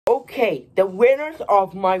Okay, the winners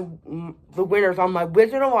on my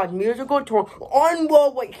Wizard of Oz musical tour on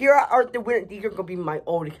Roblox. Here are the winners. These are gonna be my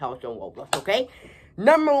old accounts on Roblox. Okay,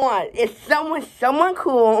 number one is someone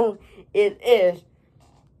cool. It is.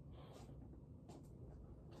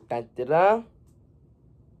 Da-da-da.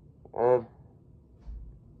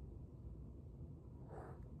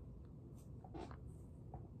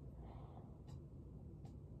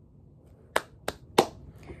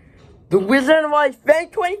 The Wizard of Oz Fan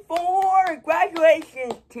 24!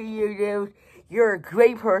 Congratulations to you, dude. You're a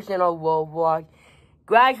great person on Roblox.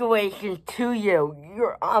 Congratulations to you.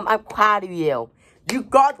 I'm proud of you. You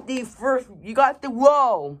got the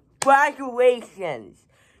role. Congratulations.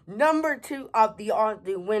 Number 2 of the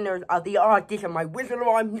winners of the audition, my Wizard of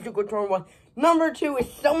Oz musical tour was. Number 2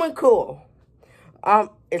 is someone cool.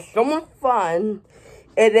 It's someone fun.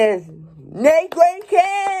 It is Nate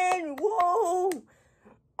Glayton. Whoa!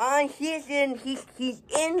 He's in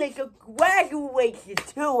the show.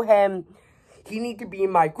 Congratulations to him. He needs to be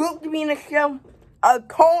in my group to be in the show. Of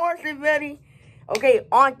course, everybody. Okay,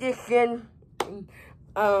 audition.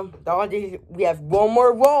 The audition. We have one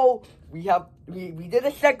more role. We did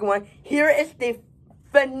the second one. Here is the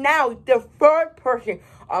finale, the third person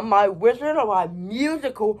on my Wizard of Oz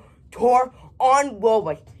musical tour on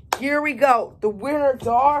Roblox. Here we go. The winners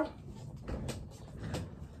are.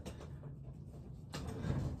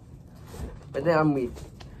 But then I'm weak.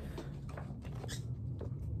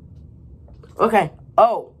 Okay.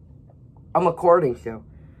 Oh. I'm recording, so.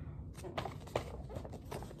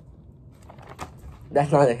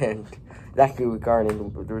 That's not a hint. That's you regarding the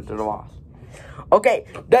Wizard of Oz. Okay.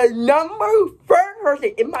 The number third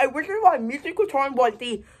person in my Wizard of Oz musical tour was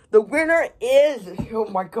the winner is. Oh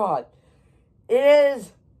my god. It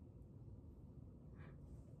is.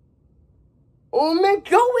 Omen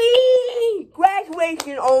Joey!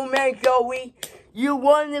 Congratulations, Omen Joey. You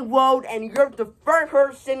won the world and you're the first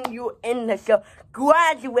person you in the show.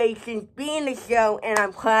 Congratulations, be in the show, and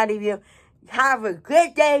I'm proud of you. Have a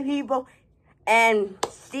good day, people. And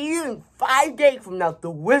see you in 5 days from now. The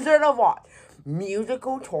Wizard of Oz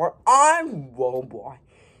musical tour on Roblox.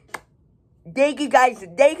 Thank you guys.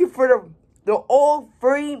 Thank you for all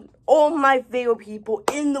my favorite people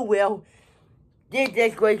in the world. Did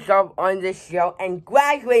this great job on this show, and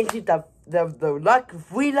congratulations to the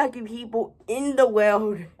three lucky people in the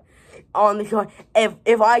world on the show.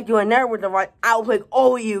 If I do another with the right, I'll pick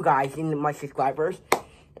all of you guys into my subscribers.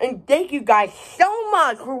 And thank you guys so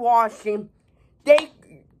much for watching.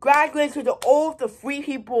 Congratulations to all of the three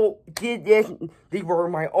people did this. These were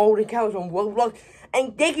my old accounts on Roblox.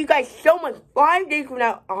 And thank you guys so much. 5 days from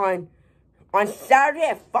now on Saturday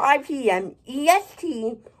at 5 p.m.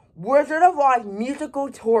 EST. Wizard of Oz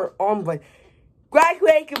musical tour on.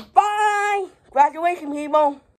 Graduation, bye! Graduation, people!